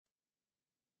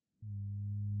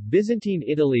Byzantine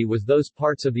Italy was those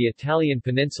parts of the Italian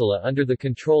peninsula under the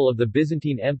control of the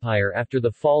Byzantine Empire after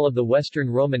the fall of the Western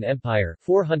Roman Empire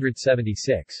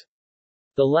 476.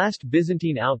 The last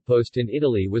Byzantine outpost in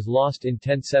Italy was lost in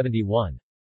 1071.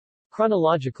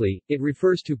 Chronologically, it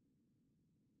refers to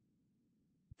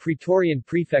Praetorian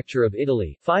Prefecture of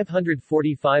Italy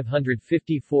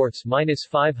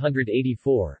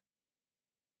 540-554-584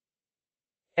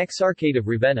 Exarchate of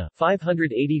Ravenna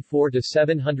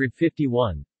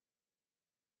 584-751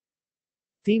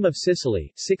 Theme of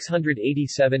Sicily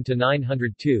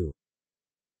 687-902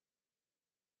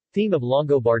 Theme of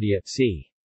Longobardia c.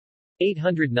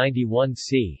 891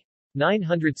 c.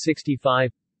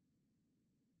 965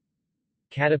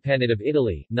 Catapanate of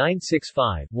Italy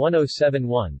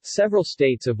 965-1071 Several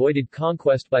states avoided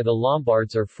conquest by the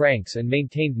Lombards or Franks and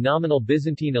maintained nominal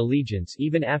Byzantine allegiance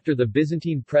even after the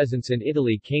Byzantine presence in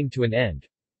Italy came to an end.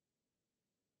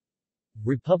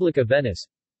 Republic of Venice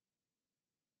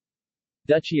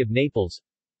Duchy of Naples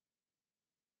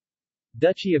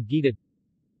Duchy of Gaeta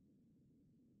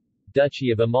Duchy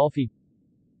of Amalfi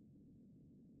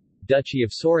Duchy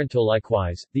of Sorrento.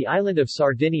 Likewise, the island of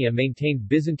Sardinia maintained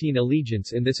Byzantine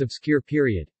allegiance in this obscure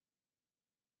period.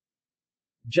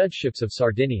 Judgeships of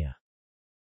Sardinia.